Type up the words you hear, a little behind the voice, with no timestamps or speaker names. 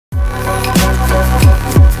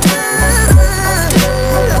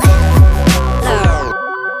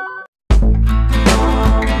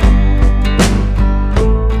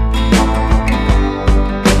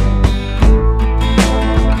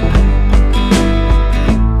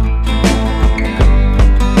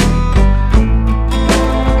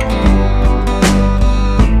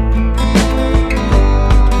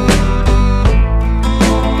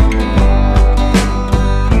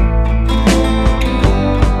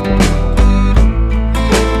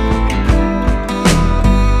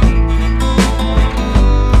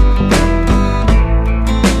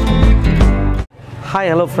Hi,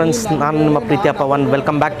 hello friends. ನಾನು ನಿಮ್ಮ ಪ್ರೀತಿಯ Pavan.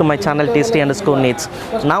 Welcome back to my channel tasty underscore needs.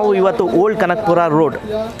 ನಾವು ಇವತ್ತು old Kanakapura road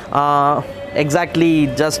exactly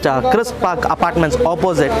just Chris park apartments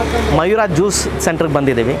opposite Mayura juice ಸೆಂಟರ್ಗೆ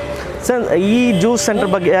ಬಂದಿದ್ದೀವಿ. ಸರ್, ಈ ಜ್ಯೂಸ್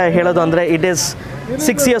ಸೆಂಟರ್ ಬಗ್ಗೆ ಹೇಳೋದು ಅಂದರೆ ಇಟ್ ಈಸ್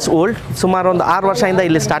 6 years ಓಲ್ಡ್. ಸುಮಾರು ಒಂದು 6 ವರ್ಷದಿಂದ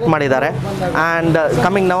ಇಲ್ಲಿ ಸ್ಟಾರ್ಟ್ ಮಾಡಿದ್ದಾರೆ. And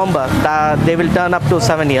coming November they will turn up to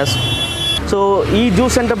 7 years. So ಈ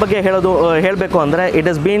ಜ್ಯೂಸ್ ಸೆಂಟರ್ ಬಗ್ಗೆ ಹೇಳಬೇಕು ಅಂದರೆ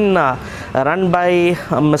it is been run by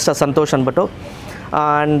mister Santosh ಅಂದ್ಬಿಟ್ಟು.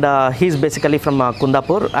 And he's basically from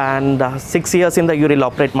Kundapur. And 6 years ಇಂದ ಇವ್ರು ಇಲ್ಲಿ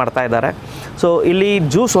ಆಪ್ರೇಟ್ ಮಾಡ್ತಾ ಇದ್ದಾರೆ. ಸೊ ಇಲ್ಲಿ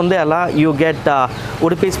ಜ್ಯೂಸ್ ಒಂದೇ ಅಲ್ಲ, you get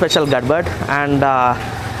Udupi special gadbad. And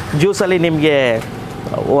ಜ್ಯೂಸಲ್ಲಿ ನಿಮಗೆ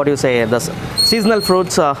what you say the seasonal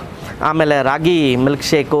fruits, ಆಮೇಲೆ ರಾಗಿ ಮಿಲ್ಕ್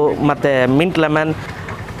ಶೇಕು ಮತ್ತು ಮಿಂಟ್ ಲೆಮನ್,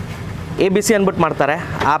 ABC ಅಂದ್ಬಿಟ್ಟು ಮಾಡ್ತಾರೆ.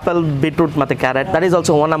 ಆ್ಯಪಲ್, ಬೀಟ್ರೂಟ್ ಮತ್ತು carrot. That is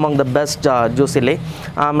also one among the best juice ಇಲ್ಲಿ.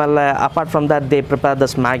 ಆಮೇಲೆ apart from that they prepare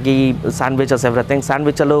Dus Maggi, sandwiches, everything.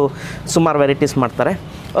 ಸ್ಯಾಂಡ್ವಿಚಲ್ಲೂ ಸುಮಾರು varieties ಮಾಡ್ತಾರೆ.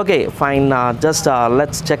 Okay fine, just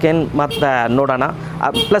let's check in ಮತ್ತು ನೋಡೋಣ.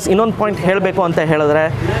 ಪ್ಲಸ್ ಇನ್ನೊಂದು ಪಾಯಿಂಟ್ ಹೇಳಬೇಕು ಅಂತ ಹೇಳಿದ್ರೆ,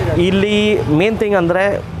 ಇಲ್ಲಿ ಮೇನ್ ಥಿಂಗ್ ಅಂದರೆ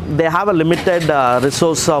they have a limited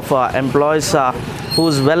resource of employees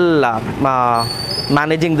whose well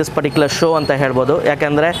managing this particular show ಅಂತ ಹೇಳ್ಬೋದು.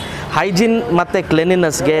 ಯಾಕೆಂದರೆ ಹೈಜೀನ್ ಮತ್ತು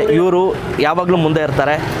ಕ್ಲೀನಿನೆಸ್ಗೆ ಇವರು ಯಾವಾಗಲೂ ಮುಂದೆ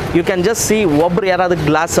ಇರ್ತಾರೆ. ಯು ಕ್ಯಾನ್ ಜಸ್ಟ್ ಸಿ ಒಬ್ಬರು ಯಾರಾದರೂ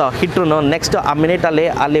ಗ್ಲಾಸ್ ಹಿಟ್ರು ನೆಕ್ಸ್ಟ್ ಆ ಮಿನಿಟಲ್ಲಿ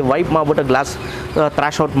ಅಲ್ಲಿ ವೈಪ್ ಮಾಡಿಬಿಟ್ಟು ಗ್ಲಾಸ್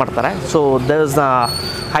ಥ್ರಾಶ್ ಔಟ್ ಮಾಡ್ತಾರೆ. So there is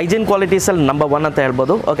hygiene ಕ್ವಾಲಿಟೀಸಲ್ಲಿ number 1 ಅಂತ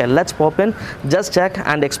ಹೇಳ್ಬೋದು. Okay, let's pop in, just check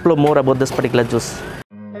and explore more about this particular juice.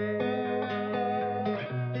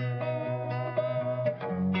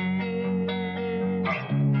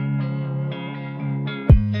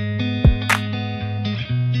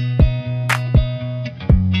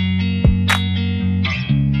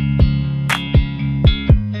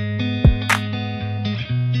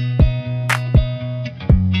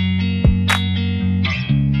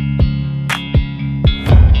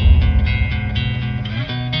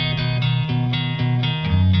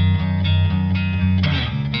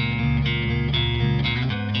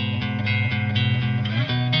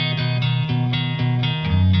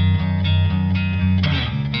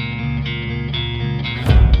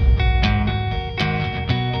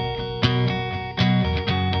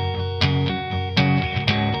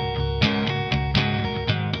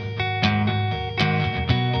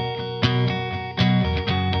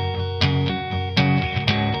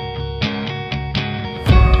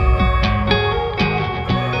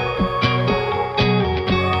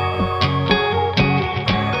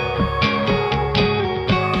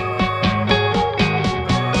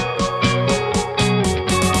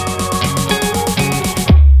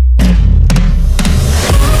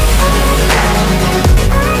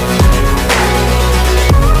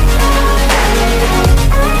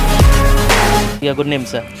 Your good name,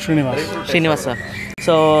 sir? Srinivas, sir.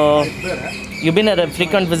 So, you've been a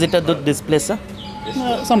frequent visitor to this place, sir?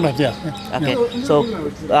 Sometimes, yeah. Okay. So,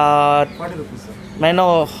 may I know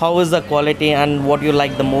how is the quality and what you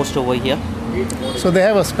like the most over here? So they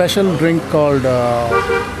have a special drink called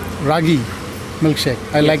ragi milkshake.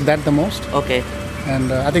 I like that the most. Okay. And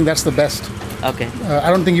I think that's the best. Okay. I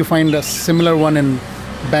don't think you find a similar one in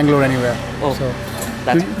Bangalore anywhere. Oh, so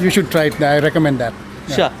that's you should try it. I recommend that.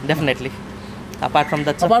 Yeah. Sure, definitely. Apart from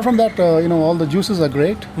that, sir? Apart from that, all the juices are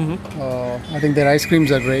great. I think their ice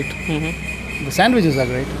creams are great. The sandwiches are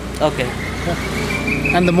great. Okay.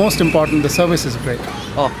 Yeah. And the most important, the service is great.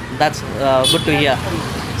 Oh, that's good to hear.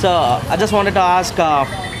 So, I just wanted to ask,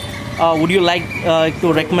 would you like to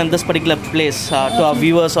recommend this particular place to our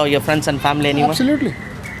viewers or your friends and family, anyone? Absolutely.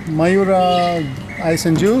 Mayura Ice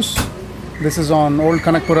N Juice. This is on Old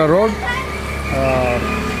Kanakpura Road.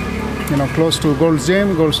 Close to Gold's Gym,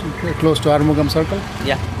 close to Armugam Circle.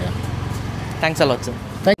 Yeah. Thanks a lot, sir.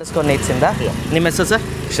 Let's go next. ನಿಮ್ಮ ಹೆಸರು sir?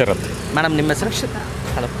 ಶರತ್. Madam, ನಿಮ್ಮ ಹೆಸರು?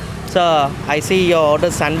 Hello. So I C your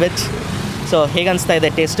order sandwich. So ಹೇಗೆ ಅನಿಸ್ತಾ ಇದೆ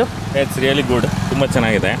taste? It's really good. ತುಂಬ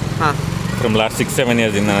ಚೆನ್ನಾಗಿದೆ. ಹಾಂ. ಫ್ರಮ್ ಲಾಸ್ಟ್ 6-7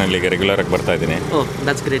 years ಇಂದ ನಾನು ಇಲ್ಲಿಗೆ ರೆಗ್ಯುಲರಾಗಿ ಬರ್ತಾ ಇದ್ದೀನಿ. ಓ,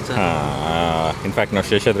 ದಟ್ಸ್ ಗ್ರೇಟ್ ಸರ್. ಇನ್ಫ್ಯಾಕ್ಟ್ ನಾವು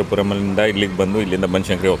ಶೇಷಾದ್ರಿಪುರಮಿಂದ ಇಲ್ಲಿಗೆ ಬಂದು ಇಲ್ಲಿಂದ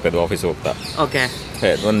ಬನಶಂಕರಿ ಹೋಗ್ತಾ ಇದ್ವಿ ಆಫೀಸ್ಗೆ ಹೋಗ್ತಾ. ಓಕೆ.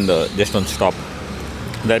 ಜಸ್ಟ್ ಒಂದು ಸ್ಟಾಪ್.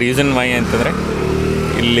 ದ ರೀಸನ್ ವೈ ಅಂತಂದರೆ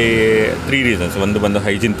ಇಲ್ಲಿ 3 reasons. ಒಂದು ಬಂದು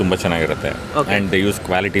ಹೈಜೀನ್ ತುಂಬ ಚೆನ್ನಾಗಿರುತ್ತೆ. And they use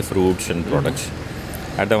quality fruits and products.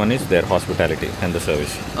 Other one is their hospitality and the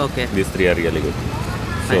service. Okay. These 3 are really good.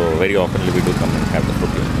 So very often we do come and have the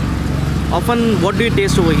food here. Often what do you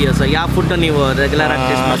taste over here, sir? Yeah, food ನೀವು regular ಆಗಿ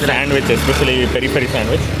taste ಮಾಡ್ತೀರಾ? Sandwich, especially peri peri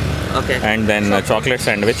sandwich. Okay. And then chocolate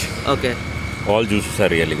sandwich. Okay. All juices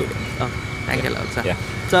are really good. Oh, thank you a lot, sir. Yeah.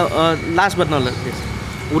 So last but not least,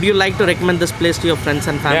 would you like to recommend this place to your friends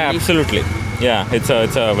and family? Yeah, absolutely. Yeah,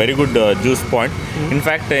 it's a very good juice point. In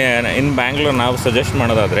fact, in Bangalore now suggest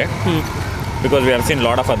ಮಾಡೋದಾದ್ರೆ because we have seen a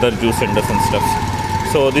lot of other juice centers and stuff.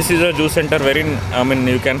 So this is a juice center wherein I mean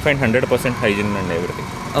you can find 100% hygiene and everything.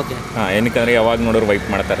 Okay ಏನಕ್ಕಂದ್ರೆ ಯಾವಾಗ ನೋಡೋರು wipe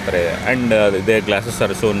ಮಾಡ್ತಾ ಇರ್ತಾರೆ and there glasses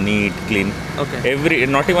R so neat clean okay every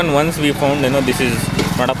not even once we found ಏನೋ this is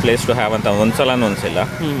not a place to have ಅಂತ ಒಂದ್ಸಲ ಅನ್ಸಿಲ್ಲ.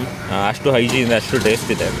 ಅಷ್ಟು hygiene ಅಷ್ಟು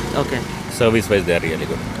taste ಇದೆ. Okay service wise they are really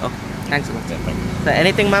good. Okay thanks.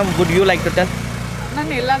 Anything ma'am would you like to tell?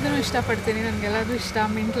 ನಾನು ಎಲ್ಲಾದರೂ ಇಷ್ಟಪಡ್ತೀನಿ. ನನಗೆಲ್ಲದೂ ಇಷ್ಟ.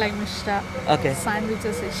 ಮಿಂಟ್ ಲೈಮ್ ಇಷ್ಟ. ಓಕೆ.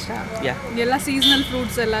 ಸ್ಯಾಂಡ್ವಿಚಸ್ ಇಷ್ಟ. ಯಾ ಎಲ್ಲ ಸೀಸನಲ್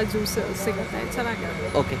ಫ್ರೂಟ್ಸ್ ಎಲ್ಲ ಜ್ಯೂಸ್ ಸಿಗುತ್ತೆ ಚೆನ್ನಾಗಿದೆ.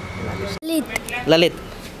 ಓಕೆ. ಲಲಿತ್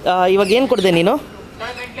ಇವಾಗ ಏನು ಕೊಡಿದೆ ನೀನು?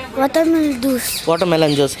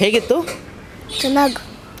 ವಾಟರ್ಮೆಲನ್ ಜ್ಯೂಸ್ ಹೇಗಿತ್ತು?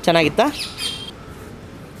 ಚೆನ್ನಾಗಿತ್ತಾ?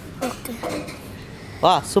 ಓಕೆ.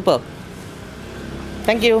 ವಾ ಸೂಪರ್.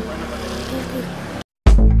 Thank you.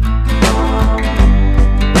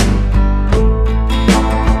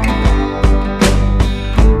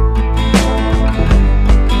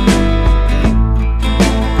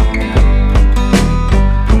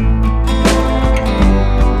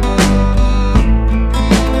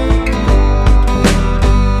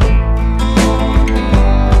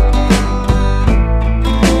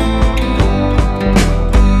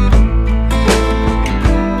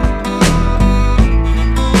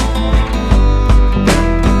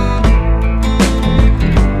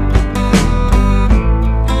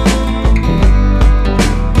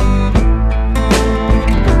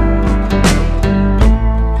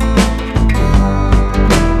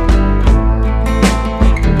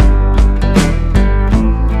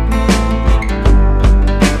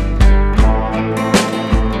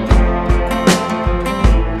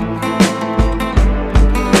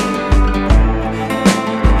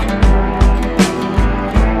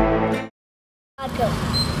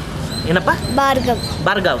 ಏನಪ್ಪ?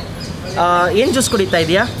 ಭಾರ್ಗವ್. ಏನು ಜ್ಯೂಸ್ ಕುಡಿತಾ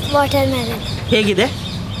ಇದೆಯಾ? ವಾಟರ್ಮೆಲನ್. ಹೇಗಿದೆ?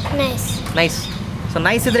 ನೈಸ್. ಸೊ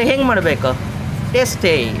ನೈಸ್ ಇದ್ರೆ ಹೆಂಗೆ ಮಾಡಬೇಕು? ಟೇಸ್ಟ್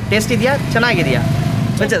ಇದೆಯಾ? ಚೆನ್ನಾಗಿದೆಯಾ?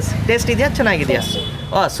 ಮಿಚಸ್ ಟೇಸ್ಟ್ ಇದೆಯಾ? ಚೆನ್ನಾಗಿದೆಯಾ?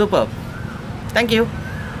 ಓ super. Thank you.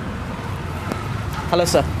 Hello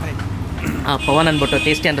sir. Pavan ಅಂದ್ಬಿಟ್ಟು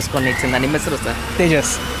ಟೇಸ್ಟಿ ಅಂಡರ್ಸ್ಕೊಂಡು ನೀಡ್ಸಿಂದ. ನಿಮ್ಮ ಹೆಸರು ಸರ್?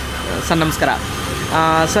 ತೇಜಸ್. ಸರ್ ನಮಸ್ಕಾರ.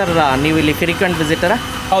 ಸರ್ ನೀವು ಇಲ್ಲಿ ಫ್ರೀಕ್ವೆಂಟ್ ವಿಸಿಟರಾ?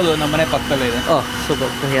 ಹೌದು, ನಮ್ಮ ಮನೆ ಪಕ್ಕದಲ್ಲೇ ಇದೆ. ಓ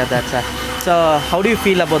super to here that sir. So how do you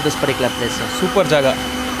feel about this particular place? Super ಜಾಗ.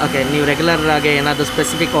 ಓಕೆ. ನೀವು ರೆಗ್ಯುಲರ್ ಆಗಿ ಏನಾದರೂ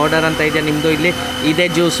ಸ್ಪೆಸಿಫಿಕ್ ಆರ್ಡರ್ ಅಂತ ಇದೆಯಾ ನಿಮ್ಮದು? ಇಲ್ಲಿ ಇದೇ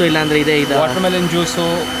ಜ್ಯೂಸು ಇಲ್ಲಾಂದರೆ ಇದೆ ಇದು? Watermelon juice,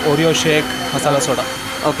 Oreo shake, masala soda.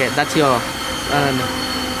 Okay, that's your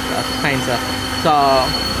fine sir. So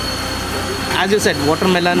as you said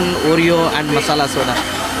watermelon, Oreo and masala soda.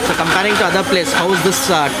 So comparing to other place, how is this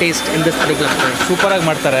taste in this particular place? ಸೂಪರಾಗಿ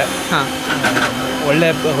ಮಾಡ್ತಾರೆ. ಹಾಂ, ಒಳ್ಳೆ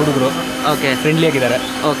ಹುಡುಗರು. Okay, friendly ಆಗಿದ್ದಾರೆ.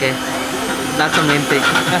 Okay, that's the main thing.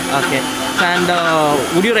 Okay. And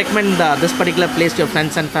would you recommend this particular place to your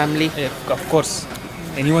friends and family? Yeah, of course.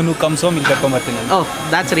 Anyone who comes home, will come at home. Oh,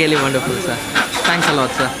 that's really wonderful, sir. Thanks a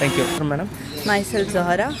lot, sir. Thank you. Madam? Myself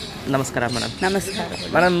Zahara. Namaskara, madam. Namaskara.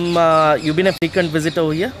 Madam, you've been a frequent visitor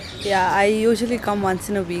over here? Yeah, I usually come once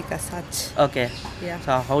in a week as such. Okay. Yeah.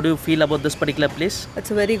 So how do you feel about this particular place?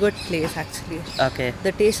 It's a very good place actually. Okay.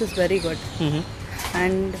 The taste is very good. Mm-hmm.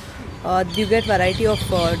 And you get variety of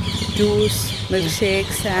juice,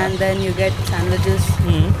 milkshakes, and then you get sandwiches.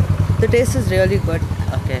 Mm-hmm. The taste is really good.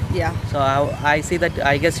 Okay. Yeah. So I see that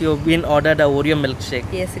I guess you've been ordered a Oreo milkshake.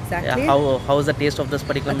 Yes, exactly. Yeah. How is the taste of this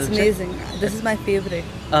particular It's milkshake? amazing. This is my favorite.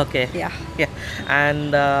 Okay. Yeah. Yeah.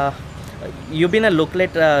 And you've been a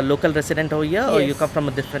local resident over here, or you Yes. come from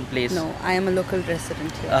a different place? No, I am a local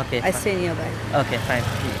resident here. Okay, I fine. stay nearby. Okay, fine.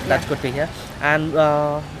 That's good to hear. And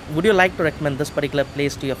would you like to recommend this particular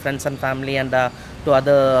place to your friends and family and to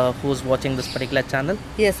other who's watching this particular channel?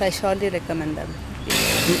 Yes, I surely recommend them.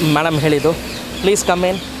 Madam ಹೇಳಿದ್ದು, please come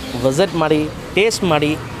in, visit ಮಾಡಿ, taste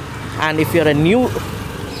ಮಾಡಿ, and if you're a new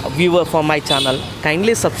viewer for my channel,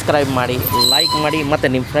 kindly subscribe ಮಾಡಿ, like ಮಾಡಿ, ಮತ್ತು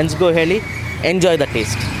ನಿಮ್ಮ ಫ್ರೆಂಡ್ಸ್ಗೂ ಹೇಳಿ, enjoy the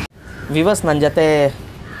taste. Viewers, ನನ್ನ ಜೊತೆ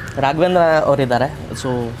ರಾಘವೇಂದ್ರ ಅವರಿದ್ದಾರೆ. ಸೊ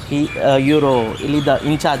ಇವರು ಇಲ್ಲಿದ್ದ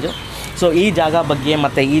ಇನ್ಚಾರ್ಜು. ಸೊ ಈ ಜಾಗ ಬಗ್ಗೆ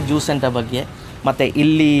ಮತ್ತು ಈ ಜ್ಯೂಸ್ ಸೆಂಟರ್ ಬಗ್ಗೆ ಮತ್ತು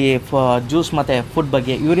ಇಲ್ಲಿ ಜ್ಯೂಸ್ ಮತ್ತು ಫುಡ್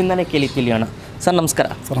ಬಗ್ಗೆ ಇವರಿಂದನೇ ಕೇಳಿ ತಿಳಿಯೋಣ. ಸರ್ ನಮಸ್ಕಾರ.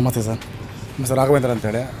 ಸರ್ ನಮಸ್ತೆ ಸರ್. ನಮ್ಮ ಸರ್ ರಾಘವೇಂದ್ರ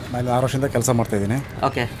ಅಂತೇಳಿ ನಾನು 6 ವರ್ಷದಿಂದ ಕೆಲಸ ಮಾಡ್ತಾಯಿದ್ದೀನಿ.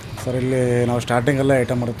 ಓಕೆ ಸರ್, ಇಲ್ಲಿ ನಾವು ಸ್ಟಾರ್ಟಿಂಗಲ್ಲೇ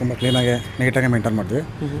ಐಟಮ್ ಮಾಡೋದು ತುಂಬ ಕ್ಲೀನಾಗಿ ನೀಟಾಗಿ ಮೇಂಟೈನ್ ಮಾಡ್ತೀವಿ.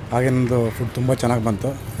 ಹಾಗೆ ನಮ್ಮದು ಫುಡ್ ತುಂಬ ಚೆನ್ನಾಗಿ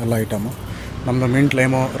ಬಂತು. ಎಲ್ಲ ಐಟಮು ನಮ್ಮದು ಮಿಂಟ್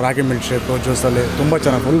ಲೈಮು, ರಾಗಿ ಮಿಲ್ಕ್ ಶೇಕು, ಜ್ಯೂಸಲ್ಲಿ ತುಂಬ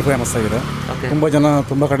ಚೆನ್ನಾಗಿ ಫುಲ್ ಫೇಮಸ್ ಆಗಿದೆ. ತುಂಬ ಜನ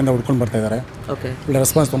ತುಂಬ ಕಡೆಯಿಂದ ಹುಡ್ಕೊಂಡು ಬರ್ತಾಯಿದ್ದಾರೆ. ಓಕೆ. ಇಲ್ಲಿ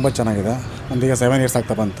ರೆಸ್ಪಾನ್ಸ್ ತುಂಬ ಚೆನ್ನಾಗಿದೆ. ನಮ್ಮದೀಗ 7 ಇಯರ್ಸ್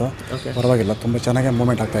ಆಗ್ತಾ ಬಂತು. ಪರವಾಗಿಲ್ಲ, ತುಂಬ ಚೆನ್ನಾಗಿ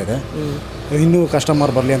ಮೂವ್ಮೆಂಟ್ ಆಗ್ತಾಯಿದೆ. ಇನ್ನೂ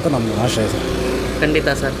ಕಸ್ಟಮರ್ ಬರಲಿ ಅಂತ ನಮ್ಮದು ಆಶಯ ಸರ್. ಖಂಡಿತ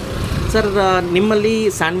ಸರ್. ಸರ್ ನಿಮ್ಮಲ್ಲಿ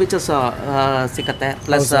ಸ್ಯಾಂಡ್ವಿಚಸ್ ಸಿಕ್ಕತ್ತೆ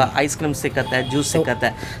ಪ್ಲಸ್ ಐಸ್ ಕ್ರೀಮ್ ಸಿಕ್ಕತ್ತೆ ಜ್ಯೂಸ್ ಸಿಕ್ಕತ್ತೆ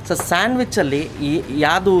ಸರ್ ಸ್ಯಾಂಡ್ವಿಚಲ್ಲಿ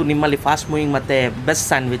ಯಾವುದು ನಿಮ್ಮಲ್ಲಿ ಫಾಸ್ಟ್ ಮೂವಿಂಗ್ ಮತ್ತು ಬೆಸ್ಟ್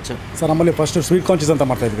ಸ್ಯಾಂಡ್ವಿಚ್? ಸರ್ ನಮ್ಮಲ್ಲಿ ಫಸ್ಟ್ ಸ್ವೀಟ್ ಕಾರ್ನ್ ಚೀಸ್ ಅಂತ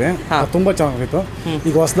ಮಾಡ್ತಾ ಇದ್ವಿ, ಅದು ತುಂಬ ಚೆನ್ನಾಗಿತ್ತು.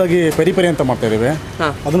 ಈಗ ಹೊಸದಾಗಿ ಪೆರಿ ಪೆರಿ ಅಂತ ಮಾಡ್ತಾ ಇದ್ದೀವಿ,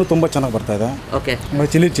 ಅದನ್ನು ತುಂಬ ಚೆನ್ನಾಗಿ ಬರ್ತಾ ಇದೆ. ಓಕೆ.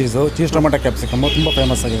 ಆಮೇಲೆ chilli cheese, cheese tomato capsicum ತುಂಬ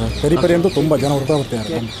ಫೇಮಸ್ ಆಗಿದೆ. ಪೆರಿ ಪೆರಿ ಅಂತೂ ತುಂಬ ಜನ ಹುಡ್ತಾ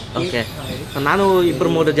ಬರ್ತಾರೆ. ಓಕೆ. ನಾನು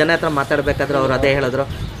 2-3 ಜನ ಹತ್ರ ಮಾತಾಡಬೇಕಾದ್ರೆ ಅವ್ರು ಅದೇ ಹೇಳಿದ್ರು,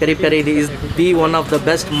 peri peri is the one of the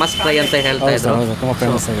best must try ಅಂತ ಹೇಳ್ತಾ ಇದ್ರು. ತುಂಬ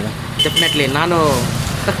ಫೇಮಸ್ ಆಗಿದೆ. ಡೆಫಿನೆಟ್ಲಿ ನಾನು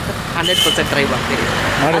 100% ಟ್ರೈ ಮಾಡ್ತೀನಿ.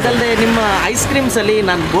 ಅದಲ್ಲದೆ ನಿಮ್ಮ ಐಸ್ ಕ್ರೀಮ್ಸಲ್ಲಿ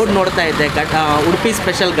ನಾನು ಬೋರ್ಡ್ ನೋಡ್ತಾ ಇದ್ದೆ, ಉಡುಪಿ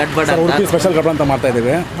ಸ್ಪೆಷಲ್ ಗಡ್ಬಡ್ ಅಂತ. ಉಡುಪಿ ಸ್ಪೆಷಲ್ ಗಡ್ಬಡ್ ಅಂತ ಮಾಡ್ತಾ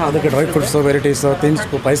ಇದ್ದೀವಿ. ಅದಕ್ಕೆ dry fruits, varieties, thin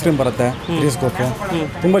scoop ice cream ಬರುತ್ತೆ. 3 ಸ್ಕೂಪ್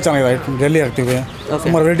ತುಂಬ ಚೆನ್ನಾಗಿದೆ. ಜೆಲ್ಲಿ ಹಾಕ್ತೀವಿ,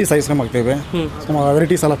 ಸುಮಾರು ವೆರೈಟೀಸ್ ಐಸ್ ಕ್ರೀಮ್ ಹಾಕ್ತೀವಿ, ಸುಮಾರು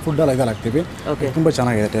ವೆರೈಟೀಸ್ ಎಲ್ಲ ಫುಡ್ ಎಲ್ಲ ಇದೆಲ್ಲ ಹಾಕ್ತೀವಿ. ತುಂಬ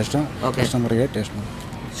ಚೆನ್ನಾಗಿದೆ ಟೇಸ್ಟ್, ಕಸ್ಟಮರ್ಗೆ ಟೇಸ್ಟ್.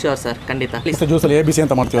 ಶ್ಯೂರ್ ಸರ್, ಖಂಡಿತ. ಜ್ಯೂಸಲ್ಲಿ ABC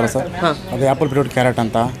ಅಂತ ಮಾಡ್ತೀವಲ್ಲ ಸರ್, ಅದು ಆ್ಯಪಲ್ ಬೀಟ್ರೂಟ್ ಕ್ಯಾರೆಟ್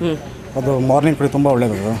ಅಂತ. ಅದು ಮಾರ್ನಿಂಗ್ ಕುಡಿ ತುಂಬ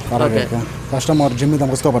ಒಳ್ಳೇದು ಆರೋಗ್ಯಕ್ಕೆ. ಕಸ್ಟಮರ್ ಜಿಮ್ಮಿಂದ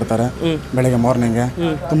ಮುಗಿಸ್ಕೊ ಬರ್ತಾರೆ ಬೆಳಗ್ಗೆ ಮಾರ್ನಿಂಗ್ಗೆ.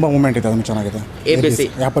 ತುಂಬ ಮೂಮೆಂಟ್ ಇದೆ, ಅದನ್ನು ಚೆನ್ನಾಗಿದೆ.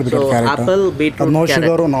 Apple beetroot carrot, no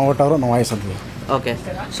sugar, no water, no ice ಅಂತ. ಓಕೆ.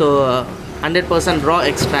 ಸೊ 100% ರಾ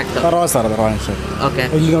ಎಕ್ಸ್ಟ್ರಾಕ್ಟ್. ರಾ ಸರ್, ಅದು ರಾ ಎಕ್ಸ್ಟ್ರಾಕ್ಟ್. ಓಕೆ.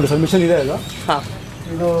 ಇಲ್ಲಿ ನೋಡಿ ಸರ್, ಮಿಷನ್ ಇದೆ ಇದು. ಹಾಂ.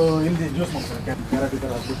 ಇದು ಇಲ್ಲಿ ಜ್ಯೂಸ್ ಮಾಡ್ತಾರೆ, ಕ್ಯಾರೆಟ್ ಈ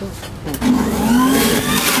ಥರ ಹಾಕ್ಬಿಟ್ಟು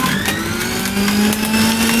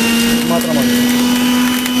ಮಾತ್ರ ಮಾಡಿ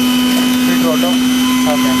ಬೀಟ್ರೋಟು.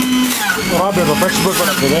 ಓಕೆ. ರಾ beetroot, fresh beetroot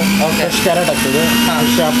ಹಾಕ್ತಿದೆ, fresh carrot ಹಾಕ್ತಿದೆ,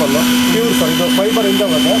 fresh apple. Pure sir, ಇದು ಫೈಬರ್ ಇಂದ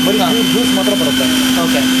ಬರುತ್ತೆ, ಬರೀ ಪ್ಯೂರ್ ಜ್ಯೂಸ್ ಮಾತ್ರ ಬರುತ್ತೆ.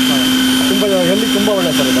 ಓಕೆ. ತುಂಬ ಹೆಲ್ದಿ, ತುಂಬ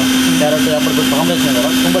ಒಳ್ಳೆ ಸರ್ ಇದು. ಕ್ಯಾರೆಟ್ ಆ್ಯಪಲ್ ಬಿಟ್ಟು ಕಾಂಬಿನೇಷನ್ ಇದೆಲ್ಲ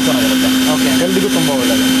ತುಂಬ ಚೆನ್ನಾಗಿರುತ್ತೆ. ಓಕೆ. ಹೆಲ್ದಿಗೂ ತುಂಬ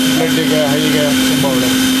ಒಳ್ಳೆಯದು, ಬ್ಲಡ್ಡಿಗೆ, ಹೈಗೆ ತುಂಬ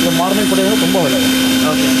ಒಳ್ಳೆಯದು. ಇದು ಮಾರ್ನಿಂಗ್ ಕುಡಿಯೋದು ತುಂಬ ಒಳ್ಳೆಯದು.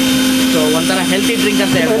 ಓಕೆ. ಸೊ ಒಂಥರ ಹೆಲ್ತಿ ಡ್ರಿಂಕ್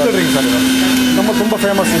ಅಂತ ಹೆಲ್ತಿ ಡ್ರಿಂಕ್ ಸರ್ ಇದು. ನಮ್ಮ ತುಂಬ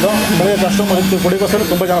ಫೇಮಸ್ ಇದು. ಬೆಳಗ್ಗೆ ಕಸ್ಟಮರ್ ಇತ್ತು ಕುಡಿಗೋಸ್ಕರ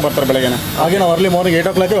ತುಂಬ ಜನ ಬರ್ತಾರೆ ಬೆಳಗ್ಗೆ. ಹಾಗೆ ನಾವು ಅರ್ಲಿ ಮಾರ್ನಿಂಗ್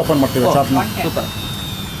 8 o'clock ಓಪನ್ ಮಾಡ್ತೀವಿ ಶಾಪ್ನ. ಸೂಪರ್.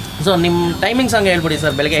 ಸೊ ನಿಮ್ಮ ಟೈಮಿಂಗ್ಸ್ ಹಂಗೆ ಹೇಳ್ಬಿಡಿ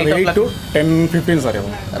ಸರ್. ಬೆಳಗ್ಗೆ 8 to 10:15 ಸರ್ ಇವು.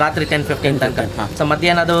 ರಾತ್ರಿ 10:15 ತನಕ. ಸೊ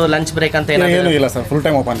ಮಧ್ಯಾಹ್ನ ಅದು ಲಂಚ್ ಬ್ರೇಕ್ ಅಂತ ಏನೂ ಇಲ್ಲ ಸರ್, ಫುಲ್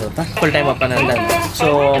ಟೈಮ್ ಓಪನ್ ಇರುತ್ತೆ. ಫುಲ್ ಟೈಮ್ ಓಪನ್ ಇರುತ್ತೆ. ಸೊ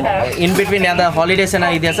ಇನ್ ಬಿಟ್ವೀನ್ ಯಾವ್ದು ಹಾಲಿಡೇಸ್ ಏನೋ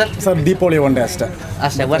ಇದೆಯಾ sir? Sir Deepavali one day ಅಷ್ಟೇ.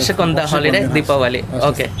 ವರ್ಷಕ್ಕೊಂದು holiday Deepavali.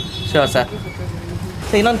 Okay, sure sir.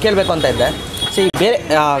 So ಇನ್ನೊಂದು ಕೇಳಬೇಕು ಅಂತ ಇದ್ದೆ. ಬೇರೆ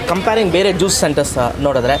ಕಂಪೇರಿಂಗ್ ಬೇರೆ ಜ್ಯೂಸ್ ಸೆಂಟರ್ಸ್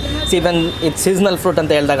ನೋಡಿದ್ರೆ ಇವನ್ ಇದು ಸೀಸ್ನಲ್ ಫ್ರೂಟ್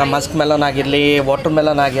ಅಂತ ಹೇಳಿದಾಗ ಮಸ್ಕ್ ಮೆಲನ್ ಆಗಿರಲಿ, ವಾಟರ್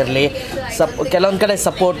ಮೆಲನ್ ಆಗಿರಲಿ, ಕೆಲವೊಂದು ಕಡೆ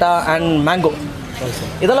ಸಪೋಟಾ ಆ್ಯಂಡ್ ಮ್ಯಾಂಗೋ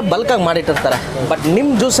ಇದೆಲ್ಲ ಬಲ್ಕಾಗಿ ಮಾಡಿಟ್ಟಿರ್ತಾರೆ. ಬಟ್ ನಿಮ್ಮ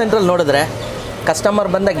ಜ್ಯೂಸ್ ಸೆಂಟ್ರಲ್ಲಿ ನೋಡಿದ್ರೆ ಕಸ್ಟಮರ್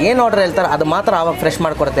ಬಂದಾಗ ಏನು ಆರ್ಡರ್ ಹೇಳ್ತಾರೆ ಅದು ಮಾತ್ರ ಆವಾಗ ಫ್ರೆಶ್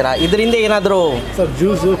ಮಾಡಿಕೊಡ್ತೀರಾ? ಇದರಿಂದ ಏನಾದರೂ? ಸರ್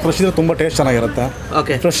ಜ್ಯೂಸು ಫ್ರೆಶ್ ಇದ್ರೆ ತುಂಬ ಟೇಸ್ಟ್ ಚೆನ್ನಾಗಿರುತ್ತೆ.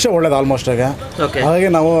 ಓಕೆ. ಫ್ರೆಶ್ ಒಳ್ಳೇದು ಆಲ್ಮೋಸ್ಟಾಗೆ. ಓಕೆ. ಹಾಗಾಗಿ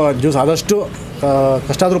ನಾವು ಜ್ಯೂಸ್ ಆದಷ್ಟು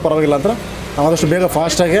ಕಷ್ಟ ಆದರೂ ಪರವಾಗಿಲ್ಲ ಅಂತ ನಾವು ಆದಷ್ಟು ಬೇಗ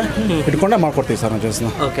ಫಾಸ್ಟಾಗಿ ಇಟ್ಕೊಂಡೇ ಮಾಡ್ಕೊಡ್ತೀವಿ ಸರ್ ನಾವು ಜ್ಯೂಸ್ನ.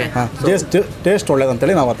 ಓಕೆ. ಹಾಂ, ಟೇಸ್ಟ್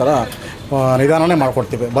ಒಳ್ಳೇದಂತೇಳಿ ನಾವು ಆ ಥರ ನಿಧಾನನೇ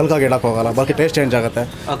ಮಾಡ್ಕೊಡ್ತೀವಿ. ಬಲ್ಕಾಗಿ ಇಡಕ್ಕೆ ಹೋಗಲ್ಲ, ಬಲ್ಕಿ ಟೇಸ್ಟ್ ಚೇಂಜ್ ಆಗುತ್ತೆ.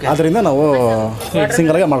 ಅದರಿಂದ ನಾವು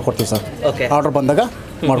ಸಿಂಗಲಾಗೆ ಮಾಡ್ಕೊಡ್ತೀವಿ ಸರ್. ಓಕೆ. ಆರ್ಡರ್ ಬಂದಾಗ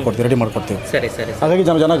ಮಾಡ್ಕೊಡ್ತೀವಿ, ರೆಡಿ ಮಾಡ್ಕೊಡ್ತೀವಿ. ಸರಿ ಸರಿ. ಹಾಗಾಗಿ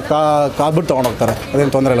ಜನ ಕಾದ್ಬಿಟ್ಟು ತೊಗೊಂಡೋಗ್ತಾರೆ,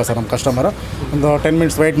 ಅದೇನು ತೊಂದರೆ ಇಲ್ಲ ಸರ್. ನಮ್ಮ ಕಸ್ಟಮರ್ ಒಂದು 10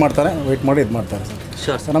 minutes ವೆಯ್ಟ್ ಮಾಡ್ತಾರೆ, ವೆಯ್ಟ್ ಮಾಡಿ ಇದು ಮಾಡ್ತಾರೆ ಸರ್.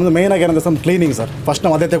 ಶೋರ್. ನಮ್ಮದು ಮೇಯ್ನಾಗಿ ಏನಂದ್ರೆ ಸರ್ ಕ್ಲೀನಿಂಗ್ ಸರ್. ಫಸ್ಟ್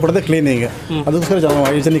ನಾವು ಆದ್ಯತೆ ಕೊಡೋದೇ ಕ್ಲೀನಿಂಗ್. ಅದಕ್ಕೋಸ್ಕರ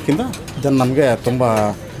ಹೈಜಿನಿಕ್ಕಿಂತ ನಮಗೆ ತುಂಬ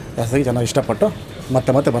ಜಾಸ್ತಿ ಜನ ಇಷ್ಟಪಟ್ಟು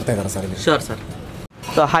ಮತ್ತೆ ಬರ್ತಾ ಇದ್ದಾರೆ ಸರ್ ಇಲ್ಲಿ. Sure sir.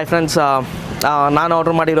 So hi friends, ನಾನು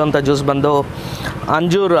ಆರ್ಡ್ರ್ ಮಾಡಿರೋಂಥ ಜ್ಯೂಸ್ ಬಂದು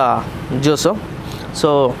ಅಂಜೂರ್ juice. So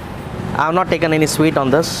I have not taken any sweet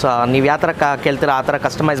on this. ನೀವು ಯಾವ ಥರ ಕೇಳ್ತೀರಾ ಆ ಥರ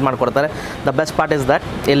ಕಸ್ಟಮೈಸ್ ಮಾಡಿಕೊಡ್ತಾರೆ. The best part is that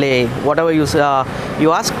ಇಲ್ಲಿ what ever you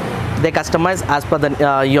ask they customise as per the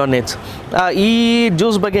your needs. ಈ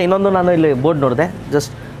ಜ್ಯೂಸ್ ಬಗ್ಗೆ ಇನ್ನೊಂದು ನಾನು ಇಲ್ಲಿ ಬೋರ್ಡ್ ನೋಡಿದೆ,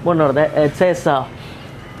 ಇಟ್ ಸೇಸ್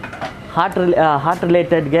ಹಾರ್ಟ್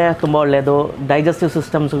ರಿಲೇಟೆಡ್ಗೆ ತುಂಬ ಒಳ್ಳೆಯದು, ಡೈಜೆಸ್ಟಿವ್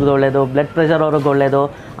ಸಿಸ್ಟಮ್ಸ್ಗೆ ಒಳ್ಳೆಯದು, ಬ್ಲಡ್ ಪ್ರೆಷರ್ ಅವ್ರಿಗೆ ಒಳ್ಳೆಯದು,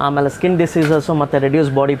 ಆಮೇಲೆ ಸ್ಕಿನ್ ಡಿಸೀಸಸ್ಸು ಮತ್ತು ರೆಡ್ಯೂಸ್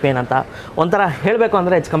ಬಾಡಿ ಪೇನ್ ಅಂತ. ಒಂಥರ ಹೇಳಬೇಕು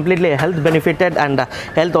ಅಂದರೆ it's completely health benefited and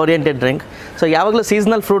health oriented drink. So ಯಾವಾಗಲೂ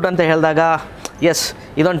ಸೀಸ್ನಲ್ ಫ್ರೂಟ್ ಅಂತ ಹೇಳಿದಾಗ ಎಸ್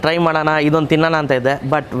ಇದೊಂದು ಟ್ರೈ ಮಾಡೋಣ, ಇದೊಂದು ತಿನ್ನೋಣ ಅಂತ ಇದೆ.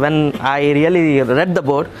 But when I really red the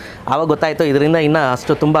board ಆವಾಗ ಗೊತ್ತಾಯಿತು ಇದರಿಂದ ಇನ್ನೂ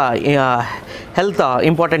ಅಷ್ಟು ತುಂಬ ಹೆಲ್ತ್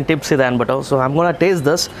ಇಂಪಾರ್ಟೆಂಟ್ ಟಿಪ್ಸ್ ಇದೆ ಅಂದ್ಬಿಟ್ಟು. So I am gonna taste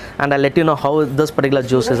this and I let you know how this particular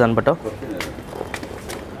juice is ಅಂದ್ಬಿಟ್ಟು.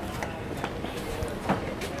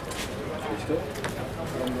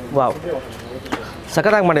 ವಾವ್,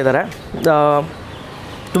 ಸಖತ್ತಾಗಿ ಮಾಡಿದ್ದಾರೆ.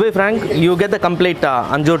 To be frank, you get the complete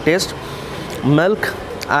ಅಂಜೂರ್ taste, milk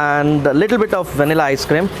and little bit of vanilla ice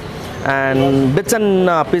cream and bits and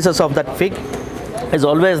pieces of that fig is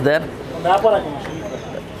always there.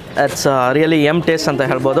 It's really M taste ಅಂತ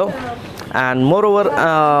ಹೇಳ್ಬೋದು. And more over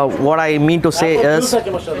what I mean to say is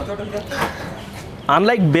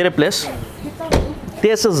unlike ಬೇರೆ place,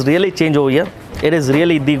 taste is really change over here. It is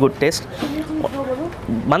really the good taste.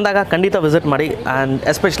 ಬಂದಾಗ ಖಂಡಿತ visit ಮಾಡಿ. And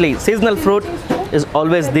especially seasonal fruit is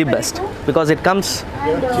always the best because it comes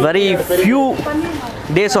very few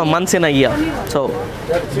days or months in a year. So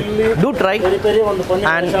do try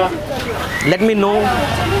and let me know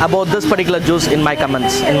about this particular juice in my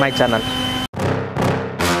comments in my channel.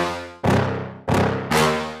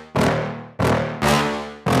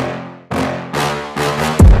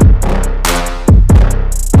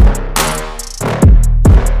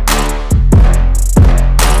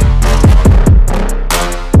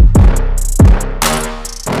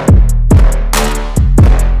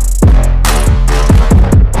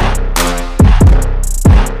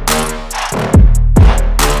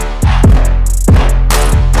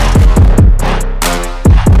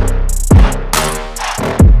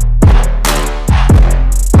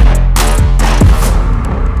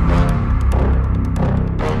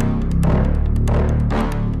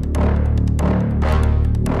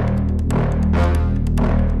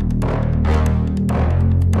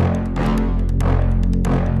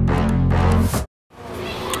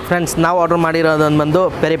 Friends ನಾವು order ಮಾಡಿರೋದೊಂದು ಬಂದು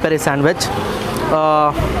peri peri sandwich.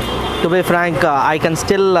 To be frank I can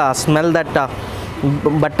still smell that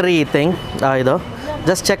buttery thing. ಇದು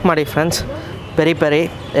just check ಮಾಡಿ friends. Peri peri,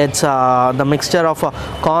 it's the mixture of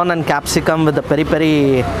corn and capsicum with the peri peri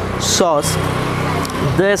sauce.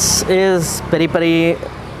 This is peri peri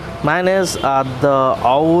ಮ್ಯಾನೇಸ್.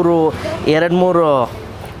 ಅವರು 2-3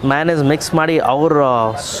 ಮ್ಯಾನೇಸ್ mix ಮಾಡಿ ಅವರು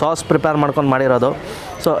sauce prepare ಮಾಡ್ಕೊಂಡು ಮಾಡಿರೋದು.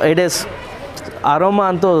 So it is aroma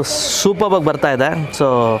ಅಂತೂ ಸೂಪರ್ಬಾಗಿ ಬರ್ತಾಯಿದೆ. So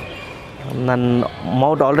ನನ್ನ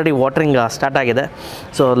ಮೌತ್ ಆಲ್ರೆಡಿ ವಾಟ್ರಿಂಗ್ ಸ್ಟಾರ್ಟ್ ಆಗಿದೆ.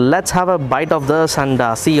 So let's have a byte of this and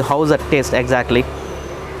C house a taste exactly.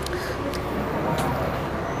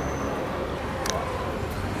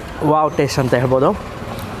 Wow taste ಅಂತ ಹೇಳ್ಬೋದು.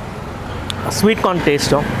 Sweet corn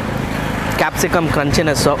taste, capsicum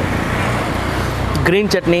ಕ್ರಂಚಿನೆಸ್ಸು, green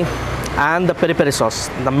chutney and the peri peri sauce.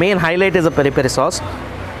 The main highlight is the peri peri sauce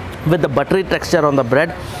with the buttery texture on the bread.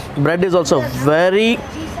 Bread is also very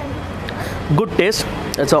good taste.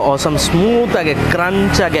 It's awesome, smooth age,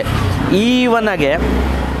 crunch age, even age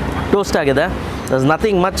toast agide. There's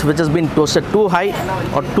nothing much which has been toasted too high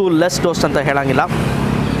or too less toast anta helangilla.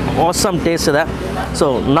 Awesome taste ide. So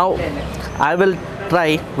now I will try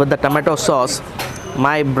with the tomato sauce.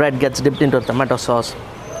 My bread gets dipped into tomato sauce.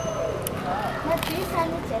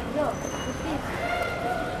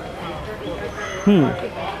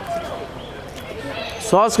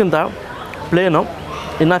 ಸಾಸ್ಗಿಂತ plain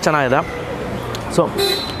ಇನ್ನೂ ಚೆನ್ನಾಗಿದೆ. So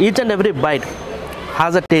each and every byte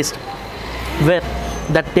has a taste wear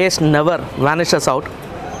that taste never vanishes out.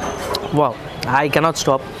 Wow, I cannot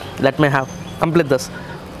stop. Let my have complete this.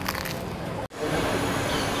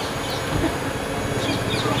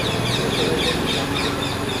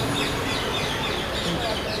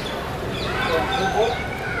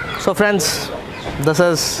 So friends, this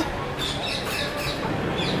is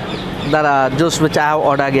the juice which I have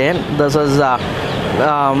ordered again. This is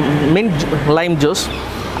mint lime juice.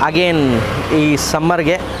 Again, ಈ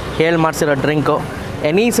ಸಮ್ಮರ್ಗೆ ಹೇಳಿ ಮಾಡಿಸಿರೋ drink.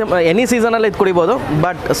 Any ಸೀಸನಲ್ಲಿ ಇದು ಕುಡಿಬೋದು,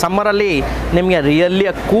 but ಸಮ್ಮರಲ್ಲಿ ನಿಮಗೆ really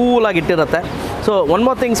ಕೂಲಾಗಿ ಇಟ್ಟಿರುತ್ತೆ. So one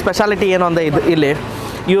more thing speciality ಏನು ಅಂದರೆ ಇಲ್ಲಿ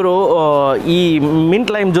ಇವರು ಈ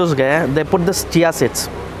mint lime ಜ್ಯೂಸ್ಗೆ they put this chia seeds.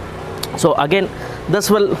 So again this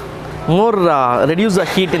will more reduce the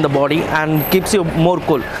heat in the body and keeps you more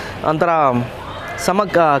cool. ಒಂಥರ ಸಮ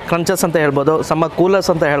ಕ್ರಂಚಸ್ ಅಂತ ಹೇಳ್ಬೋದು, ಸಮ ಕೂಲರ್ಸ್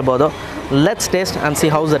ಅಂತ ಹೇಳ್ಬೋದು. Let's taste and C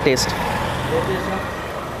house the taste.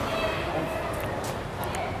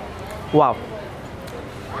 Wow,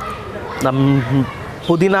 the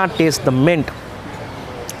pudina taste, the mint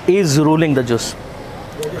is ruling the juice.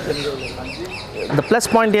 The plus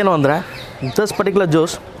point ಏನು ಅಂದರೆ this particular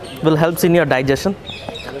juice will helps in your digestion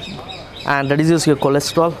and reduces your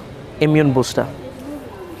cholesterol, immune booster.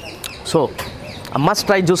 So must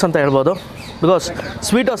try juice ಅಂತ ಹೇಳ್ಬೋದು. Because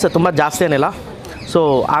sweet ಅಷ್ಟೇ ತುಂಬ ಜಾಸ್ತಿ ಏನಿಲ್ಲ. So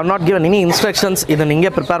I have not given any instructions ಇದನ್ನು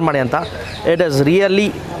ಹಿಂಗೆ ಪ್ರಿಪೇರ್ ಮಾಡಿ ಅಂತ. It is really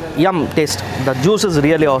M taste. The juice is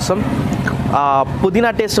really awesome.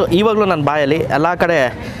 Pudina taste ಇವಾಗಲೂ ನನ್ನ ಬಾಯಲ್ಲಿ ಎಲ್ಲ ಕಡೆ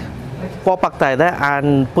ಪಾಪ್ ಆಗ್ತಾ ಇದೆ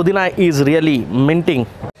and pudina is really minting.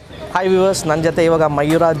 Hi viewers, ನನ್ನ ಜೊತೆ ಇವಾಗ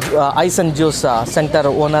Mayura ice and juice centre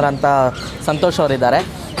owner ಅಂತ ಸಂತೋಷ್ ಅವರಿದ್ದಾರೆ.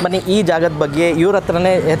 ಬನ್ನಿ ಈ ಜಾಗದ ಬಗ್ಗೆ ಇವ್ರ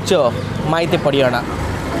ಹತ್ರನೇ ಹೆಚ್ಚು ಮಾಹಿತಿ ಪಡೆಯೋಣ.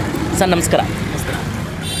 ಸರ್ ನಮಸ್ಕಾರ.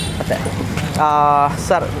 ಮತ್ತು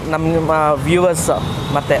ಸರ್, ನಮ್ಮ ವ್ಯೂವರ್ಸ್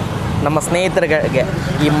ಮತ್ತು ನಮ್ಮ ಸ್ನೇಹಿತರಿಗೆ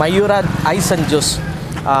ಈ Mayura ice and juice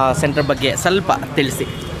centre ಬಗ್ಗೆ ಸ್ವಲ್ಪ ತಿಳಿಸಿ.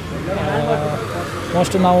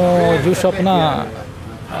 ಮೋಸ್ಟ್ ನಾವು ಜ್ಯೂಸ್ ಶಾಪ್ನ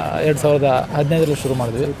 2015 ಶುರು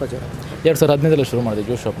ಮಾಡಿದ್ವಿ. 2015 ಶುರು ಮಾಡಿದ್ವಿ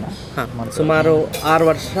ಜ್ಯೂಸ್ ಶಾಪ್ನ. ಸುಮಾರು 7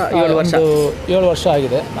 ವರ್ಷ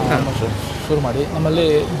ಆಗಿದೆ ನಾವು ಶುರು ಮಾಡಿ. ನಮ್ಮಲ್ಲಿ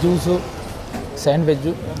ಜ್ಯೂಸು,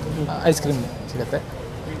 ಸ್ಯಾಂಡ್ವಿಜ್ಜು, ಐಸ್ ಕ್ರೀಮ್ ಸಿಗುತ್ತೆ.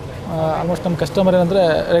 ಆಲ್ಮೋಸ್ಟ್ ನಮ್ಮ ಕಸ್ಟಮರ್ ಏನಂದರೆ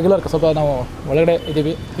ರೆಗ್ಯುಲರ್, ಸ್ವಲ್ಪ ನಾವು ಒಳಗಡೆ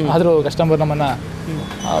ಇದ್ದೀವಿ, ಆದರೂ ಕಸ್ಟಮರ್ ನಮ್ಮನ್ನು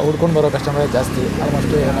ಹುಡ್ಕೊಂಡು ಬರೋ ಕಸ್ಟಮರೇ ಜಾಸ್ತಿ.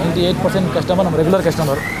 ಆಲ್ಮೋಸ್ಟ್ 98% ಕಸ್ಟಮರ್ ನಮ್ಮ ರೆಗ್ಯುಲರ್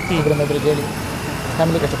ಕಸ್ಟಮರ್. ಒಬ್ಬರಿಂದ ಒಬ್ಬರಿಗೆ ಹೇಳಿ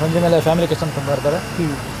ಫ್ಯಾಮಿಲಿ ಕಸ್ಟಮರ್, ಸಂಜೆ ಮೇಲೆ ಫ್ಯಾಮಿಲಿ ಕಸ್ಟಮರ್ ತುಂಬ ಇರ್ತಾರೆ.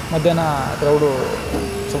 ಮಧ್ಯಾಹ್ನ ಕ್ರೌಡು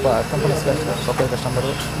ಸ್ವಲ್ಪ ಕಂಪನೀಸ್ ಸ್ವಲ್ಪ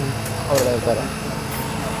ಕಸ್ಟಮರು ಅವರೆಲ್ಲ ಇರ್ತಾರೆ.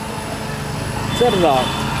 ಸರ್,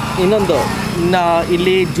 ಇನ್ನೊಂದು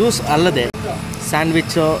ಇಲ್ಲಿ ಜ್ಯೂಸ್ ಅಲ್ಲದೆ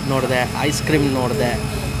ಸ್ಯಾಂಡ್ವಿಚ್ಚು ನೋಡಿದೆ, ಐಸ್ ಕ್ರೀಮ್ ನೋಡಿದೆ,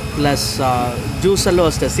 ಪ್ಲಸ್ ಜ್ಯೂಸಲ್ಲೂ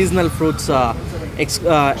ಅಷ್ಟೇ ಸೀಸ್ನಲ್ ಫ್ರೂಟ್ಸ್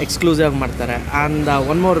ಎಕ್ಸ್ಕ್ಲೂಸಿವ್ ಮಾಡ್ತಾರೆ. ಆ್ಯಂಡ್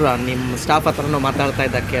ಒನ್ ಮೋರ್, ನಿಮ್ಮ ಸ್ಟಾಫ್ ಹತ್ರನೂ ಮಾತಾಡ್ತಾ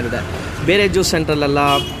ಇದ್ದಾಗ ಕೇಳಿದೆ, ಬೇರೆ ಜ್ಯೂಸ್ ಸೆಂಟ್ರಲ್ಲೆಲ್ಲ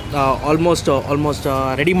ಆಲ್ಮೋಸ್ಟ್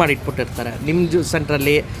ರೆಡಿ ಮಾಡಿ ಇಟ್ಬಿಟ್ಟಿರ್ತಾರೆ. ನಿಮ್ಮ ಜ್ಯೂಸ್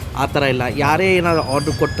ಸೆಂಟ್ರಲ್ಲಿ ಆ ಥರ ಇಲ್ಲ. ಯಾರೇ ಏನಾದರೂ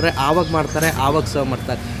ಆರ್ಡ್ರ್ ಕೊಟ್ಟರೆ ಆವಾಗ ಮಾಡ್ತಾರೆ, ಆವಾಗ ಸರ್ವ್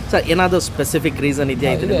ಮಾಡ್ತಾರೆ. ಸರ್, ಏನಾದರೂ ಸ್ಪೆಸಿಫಿಕ್ ರೀಸನ್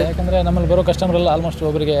ಇದೆಯಾ ಇದರಲ್ಲಿ? ಯಾಕಂದರೆ ನಮ್ಮಲ್ಲಿ ಬರೋ ಕಸ್ಟಮರೆಲ್ಲ ಆಲ್ಮೋಸ್ಟ್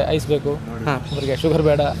ಒಬ್ಬರಿಗೆ ಐಸ್ ಬೇಕು, ಒಬ್ಬರಿಗೆ ಶುಗರ್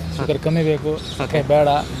ಬೇಡ, ಶುಗರ್ ಕಮ್ಮಿ ಬೇಕು, ಬೇಡ,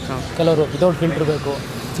 ಕೆಲವರು ವಿತೌಟ್ ಫಿಲ್ಟ್ರ್ ಬೇಕು,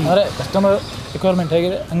 ಅಂದರೆ ಕಸ್ಟಮರ್ ರಿಕ್ವೈರ್ಮೆಂಟ್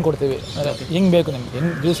ಹೇಗಿದೆ ಹಂಗೆ ಕೊಡ್ತೀವಿ. ಅಂದರೆ ಹೆಂಗೆ ಬೇಕು ನಿಮ್ಗೆ,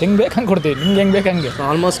 ಹೆಂಗೆ ಜ್ಯೂಸ್ ಹೆಂಗೆ ಬೇಕು ಹಂಗೆ ಕೊಡ್ತೀವಿ, ನಿಮ್ಗೆ ಹೆಂಗೆ ಬೇಕು ಹಂಗೆ.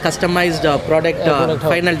 Almost customised product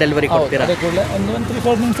final delivery ಕೊಡ್ತೀರಾ? ಅದೇ ಕೂಡಲೇ ಒಂದು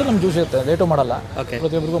 3-4 ನಿಮಿಷ ನಮ್ಮ ಜ್ಯೂಸ್ ಇರುತ್ತೆ, ಲೇಟು ಮಾಡಲ್ಲ.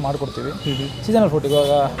 ಪ್ರತಿಯೊಬ್ಬರಿಗೂ ಮಾಡಿಕೊಡ್ತೀವಿ. ಸೀಸನಲ್ ಫ್ರೂಟ್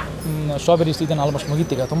ಇವಾಗ ಸ್ಟ್ರಾಬೆರಿ ಸೀಸನ್ ಆಲ್ಮೋಸ್ಟ್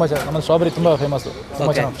ಮುಗೀತೀಗ. ತುಂಬ ಚೆನ್ನಾಗಿ ನಮ್ಮಲ್ಲಿ ಸ್ಟ್ರಾಬೆರಿ ತುಂಬ ಫೇಮಸ್ಸು, ತುಂಬ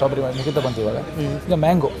ಚೆನ್ನಾಗಿ ಸ್ಟ್ರಾಬೆರಿ ಮುಗಿತಾ ಬಂತು ಇವಾಗ. ಈಗ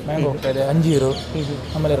ಮ್ಯಾಂಗೋ ಹೋಗ್ತಾ ಇದೆ, ಅಂಜೀರು,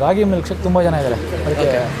 ಆಮೇಲೆ ರಾಗಿ ಮಿಲ್ಕ್ ಶೇಕ್ ತುಂಬ ಜನ ಇದ್ದಾರೆ,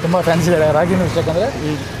 ಅದಕ್ಕೆ ತುಂಬ ಫ್ಯಾನ್ಸ್ ಇದ್ದಾರೆ. ರಾಗಿ ಮಿಲ್ಕ್ ಶೇಕ್ ಅಂದರೆ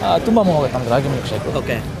ತುಂಬ ಮೂವ್ ಆಗುತ್ತೆ ನಮ್ಗೆ ರಾಗಿ ಮಿಲ್ಕ್ ಶೇಕ್.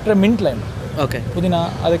 ಅಂದರೆ ಮಿಂಟ್ ಲೈಮ್, ಪುದೀನ,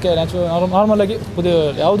 ಅದಕ್ಕೆ ನಾರ್ಮಲಾಗಿ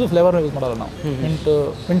ಯಾವುದೂ ಫ್ಲೇವರ್ ಯೂಸ್ ಮಾಡಲ್ಲ ನಾವು.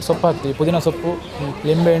 ಮಿಂಟ್ ಸೊಪ್ಪು ಹಾಕ್ತೀವಿ, ಪುದೀನ ಸೊಪ್ಪು,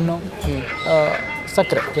 ಲಿಂಬೆಹಣ್ಣು,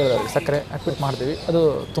 ಸಕ್ಕರೆ ಕೇಳಿದ್ರೆ ಸಕ್ಕರೆ ಹಾಕ್ಬಿಟ್ಟು ಮಾಡ್ತೀವಿ. ಅದು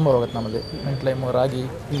ತುಂಬ ಹೋಗುತ್ತೆ ನಮ್ಮಲ್ಲಿ. ಮಿಂಟ್ ಲೈಮು, ರಾಗಿ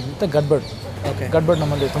ಮತ್ತು ಗಡ್ಬಡ್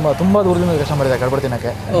ನಮ್ಮಲ್ಲಿ ತುಂಬ ದೂರದಿಂದ ಕಸ್ಟಮರ್ ಇದೆ ಗಡ್ಬಡ್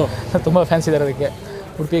ತಿನ್ನೋಕ್ಕೆ. ತುಂಬ ಫ್ಯಾನ್ಸ್ ಇದ್ದಾರೆ ಅದಕ್ಕೆ,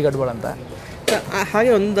 ಉಡುಪಿ ಗಡ್ಬಡ್ ಅಂತ.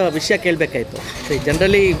 ಹಾಗೆ ಒಂದು ವಿಷಯ ಕೇಳಬೇಕಾಯ್ತು.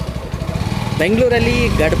 ಜನರಲಿ ಬೆಂಗಳೂರಲ್ಲಿ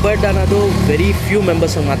ಗಡ್ಬಡ್ ಅನ್ನೋದು ವೆರಿ ಫ್ಯೂ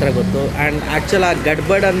ಮೆಂಬರ್ಸ್ಗೆ ಮಾತ್ರ ಗೊತ್ತು. ಆ್ಯಂಡ್ ಆ್ಯಕ್ಚುಲ್ ಆ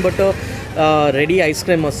ಗಡ್ಬಡ್ ಅಂದ್ಬಿಟ್ಟು ರೆಡಿ ಐಸ್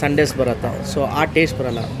ಕ್ರೀಮ್ ಸಂಡೇಸ್ ಬರುತ್ತೆ, ಸೊ ಆ ಟೇಸ್ಟ್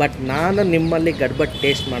ಬರೋಲ್ಲ. ಬಟ್ ನಾನು ನಿಮ್ಮಲ್ಲಿ ಗಡ್ಬಡ್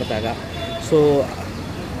ಟೇಸ್ಟ್ ಮಾಡಿದಾಗ so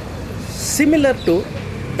similar to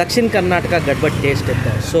Dakshina Karnataka gadbad taste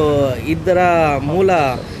ಇತ್ತು. ಸೊ ಇದರ ಮೂಲ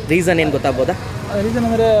ರೀಸನ್ ಏನು ಗೊತ್ತಾಗ್ಬೋದಾ? ರೀಸನ್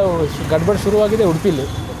ಅಂದರೆ ಗಡ್ಬಡ್ ಶುರುವಾಗಿದೆ ಉಡುಪಿಲಿ.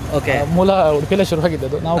 ಮೂಲ ಉಡುಪಿಯಲ್ಲೇ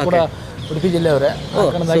ಶುರುವಾಗಿದ್ದದು. ನಾವು ಕೂಡ ಉಡುಪಿ ಜಿಲ್ಲೆಯವರೇ,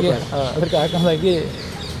 ಅದಕ್ಕೆ ಹಾಕೊಂಡಾಗಿ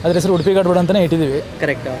ಅದ್ರ ಹೆಸರು ಉಡುಪಿ ಗಡ್ಬಡ್ ಅಂತಲೇ ಇಟ್ಟಿದ್ದೀವಿ.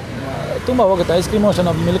 ಕರೆಕ್ಟ್. ತುಂಬ ಹೋಗುತ್ತೆ. ಐಸ್ ಕ್ರೀಮು ಅಷ್ಟೇ,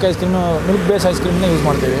 ನಾವು milk ice cream, milk base ice ಕ್ರೀಮ್ನೇ use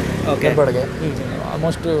ಮಾಡ್ತೀವಿ ಗಡ್ಬಡ್ಗೆ.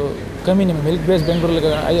 ಆಲ್ಮೋಸ್ಟ್ ಕಮ್ಮಿ ನಿಮಗೆ ಮಿಲ್ಕ್ ಬೇಸ್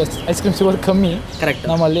ಬೆಂಗಳೂರಲ್ಲಿ ಐಸ್ ಕ್ರೀಮ್ ಸಿಗೋದು ಕಮ್ಮಿ. ಕರೆಕ್ಟ್.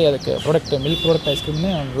 ನಮ್ಮಲ್ಲಿ ಅದಕ್ಕೆ ಮಿಲ್ಕ್ ಪ್ರಾಡಕ್ಟ್ ಐಸ್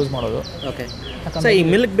ಕ್ರೀಮ್ನೇ ಯೂಸ್ ಮಾಡೋದು. ಓಕೆ. ಸೊ ಈ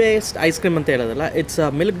ಮಿಲ್ಕ್ ಬೇಸ್ಡ್ ಐಸ್ ಕ್ರೀಮ್ ಅಂತ ಹೇಳೋದಲ್ಲ, it's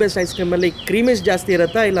milk based ice ಕ್ರೀಮಲ್ಲಿ creamish ಜಾಸ್ತಿ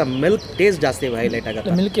ಇರುತ್ತಾ ಇಲ್ಲ ಮಿಲ್ಕ್ ಟೇಸ್ಟ್ ಜಾಸ್ತಿ ಹೈಲೈಟ್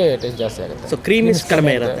ಆಗುತ್ತೆ? ಮಿಲ್ಕೇ ಟೇಸ್ಟ್ ಜಾಸ್ತಿ ಆಗುತ್ತೆ. ಸೊ ಕ್ರೀಮಿಶ್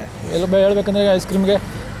ಕಡಿಮೆ ಇರುತ್ತೆ. ಹೇಳ್ಬೇಕಂದ್ರೆ ಐಸ್ ಕ್ರೀಮ್ಗೆ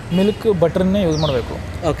ಮಿಲ್ಕ್ ಬಟರ್ನೇ ಯೂಸ್ ಮಾಡಬೇಕು.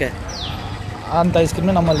 ಓಕೆ. ಅಂಥ ಐಸ್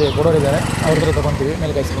ಕ್ರೀಮ್ನೇ ನಮ್ಮಲ್ಲಿ ಕೊಡೋರಿದ್ದಾರೆ, ಅವ್ರ ಹತ್ರ ತೊಗೊತೀವಿ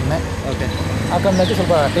ಮಿಲ್ಕ್ ಐಸ್ ಕ್ರೀಮ್ನೇ. ಓಕೆ. ಹಾಕೊಂಡಾಗಿ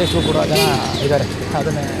ಸ್ವಲ್ಪ ಟೇಸ್ಟು ಕೂಡ ಜನ ಇದ್ದಾರೆ,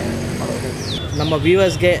 ಅದನ್ನೇ ಮಾಡೋದು. ನಮ್ಮ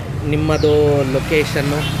ವ್ಯೂವರ್ಸ್ಗೆ ನಿಮ್ಮದು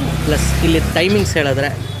ಲೊಕೇಶನ್ನು ಪ್ಲಸ್ ಇಲ್ಲಿ ಟೈಮಿಂಗ್ಸ್ ಹೇಳಿದ್ರೆ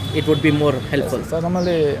it would be more helpful. Sir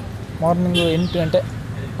ನಮ್ಮಲ್ಲಿ ಮಾರ್ನಿಂಗು 8 ಗಂಟೆ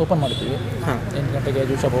ಓಪನ್ ಮಾಡ್ತೀವಿ. 8 ಗಂಟೆಗೆ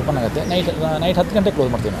ಜ್ಯೂಸ್ ಶಾಪ್ ಓಪನ್ ಆಗುತ್ತೆ. ನೈಟ್ 10 ಗಂಟೆ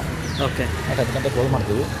ಕ್ಲೋಸ್ ಮಾಡ್ತೀವಿ ನಾವು. ಓಕೆ. ನೈಟ್ 10 ಗಂಟೆ ಕ್ಲೋಸ್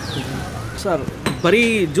ಮಾಡ್ತೀವಿ. ಸರ್ ಬರೀ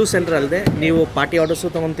ಜ್ಯೂಸ್ ಸೆಂಟರ್ ಅಲ್ಲದೆ ನೀವು ಪಾರ್ಟಿ ಆರ್ಡರ್ಸು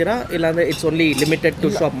ತೊಗೊತೀರಾ, ಇಲ್ಲಾಂದರೆ it's only limited to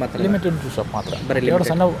shop ಮಾತ್ರ? ಲಿಮಿಟೆಡ್ ಟು ಶಾಪ್ ಮಾತ್ರ. ಬರೀ ಎರಡು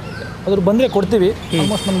ಸಣ್ಣ ಅದ್ರ ಬಂದರೆ ಕೊಡ್ತೀವಿ.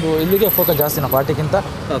 ಆಲ್ಮೋಸ್ಟ್ ನಮ್ಮದು ಇಲ್ಲಿಗೆ ಫೋಕಸ್ ಜಾಸ್ತಿ ನಾವು ಪಾರ್ಟಿಗಿಂತ.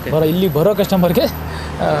 ಇಲ್ಲಿ ಬರೋ ಕಸ್ಟಮರ್ಗೆ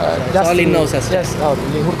ಜಾಸ್ತಿ. ಹೌದು,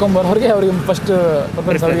 ಇಲ್ಲಿ ಹುಡ್ಕೊಂಬರೋರಿಗೆ ಅವ್ರಿಗೆ ಫಸ್ಟ್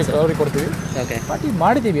ಪ್ರಿಫರೆನ್ಸ್ ಅವ್ರಿಗೆ ಕೊಡ್ತೀವಿ. ಓಕೆ. ಪಾರ್ಟಿ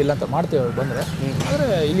ಮಾಡಿದ್ದೀವಿ ಇಲ್ಲ ಅಂತ ಮಾಡ್ತೀವಿ ಅವ್ರು ಬಂದರೆ, ಆದರೆ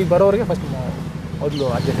ಇಲ್ಲಿ ಬರೋರಿಗೆ ಫಸ್ಟ್ ಮೊದಲು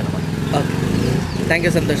ಆದ್ಯತೆ ಮಾಡಿ. ಓಕೆ. ಥ್ಯಾಂಕ್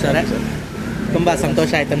ಯು ಸಂತೋಷ್ ಅವರೇ, ತುಂಬ ಸಂತೋಷ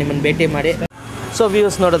ಆಯಿತು ನಿಮ್ಮನ್ನು ಭೇಟಿ ಮಾಡಿ. ಸೊ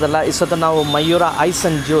ವ್ಯೂಸ್ ನೋಡೋದಲ್ಲ, ಇಷ್ಟೊತ್ತು ನಾವು Mayura ice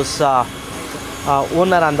and juice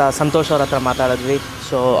owner ಅಂದ ಸಂತೋಷ್ ಅವ್ರ ಹತ್ರ ಮಾತಾಡಿದ್ವಿ.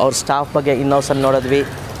 ಸೊ ಅವ್ರ ಸ್ಟಾಫ್ ಬಗ್ಗೆ ಇನ್ನೊಂದ್ಸಲ ನೋಡಿದ್ವಿ,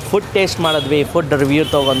 ಫುಡ್ ಟೇಸ್ಟ್ ಮಾಡಿದ್ವಿ, ಫುಡ್ ರಿವ್ಯೂ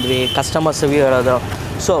ತೊಗೊಂಡ್ವಿ, ಕಸ್ಟಮರ್ಸ್ ರಿವ್ಯೂ ಹೇಳೋದು.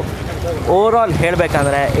 ಸೊ ಓವರಾಲ್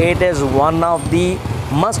ಹೇಳಬೇಕಂದ್ರೆ it is one of the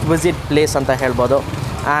must visit place ಅಂತ ಹೇಳ್ಬೋದು.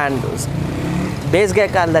 ಆ್ಯಂಡ್ ಬೇಸಿಗೆ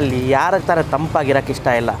ಕಾಲದಲ್ಲಿ ಯಾರ ಥರ ತಂಪಾಗಿರೋಕ್ಕೆ ಇಷ್ಟ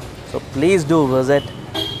ಇಲ್ಲ. So please do visit,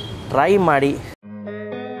 try ಮಾಡಿ.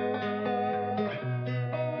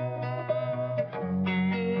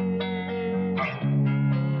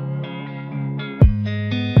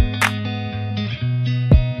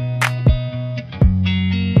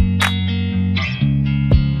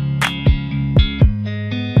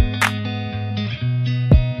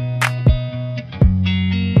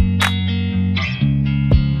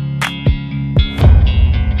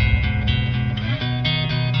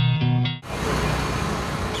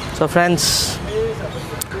 So friends,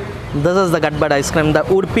 this is the Gadbad ice cream, the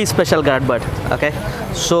Udupi special Gadbad. Okay,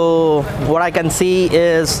 so what I can see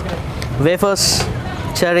is wafers,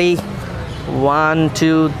 cherry, 1,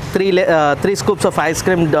 2, 3 scoops of ice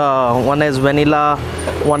cream. One is vanilla,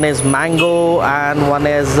 one is mango, and one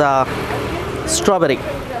is strawberry,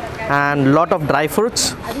 and lot of dry fruits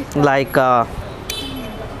like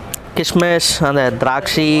kishmish and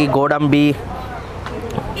drakshi, godambi,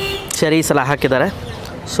 cherries ಎಲ್ಲ ಹಾಕಿದ್ದಾರೆ.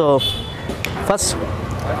 So first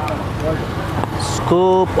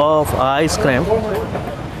scoop of ice cream,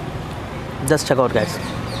 just check out guys,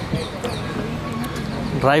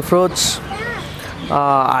 dry fruits,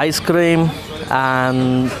 ice cream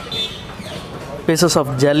and pieces of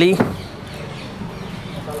jelly.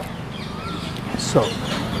 So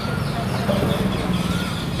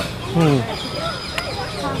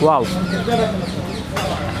wow,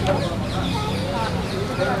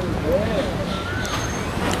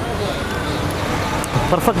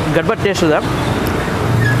 perfect Gadbad taste ಇದೆ.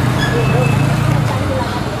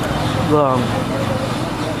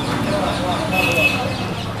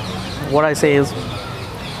 What I say is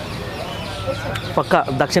ಪಕ್ಕ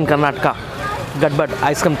ದಕ್ಷಿಣ ಕರ್ನಾಟಕ ಗಡ್ಬಡ್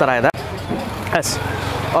ice cream ಥರ ಇದೆ. S,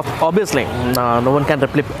 obviously no one can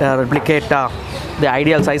replicate the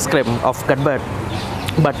Ideals ice cream of Gadbad,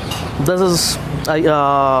 but this is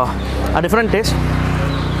a different taste.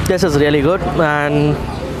 This is really good, and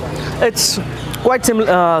it's quite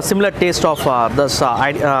similar taste of this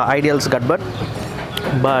Ideals Gadbad.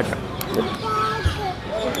 But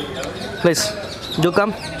please do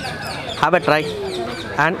come, have a try,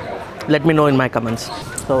 and let me know in my comments.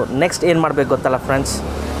 So next ಏನು ಮಾಡಬೇಕು ಗೊತ್ತಲ್ಲ friends,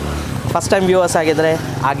 first time viewers ಆಗಿದ್ದರೆ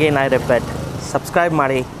again I repeat, subscribe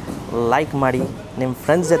ಮಾಡಿ, like ಮಾಡಿ, ನಿಮ್ಮ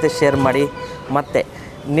friends ಜೊತೆ share ಮಾಡಿ, ಮತ್ತು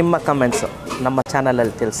ನಿಮ್ಮ ಕಮೆಂಟ್ಸು ನಮ್ಮ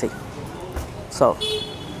ಚಾನಲಲ್ಲಿ ತಿಳಿಸಿ. So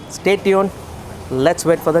stay tune, let's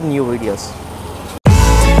wait for the new videos.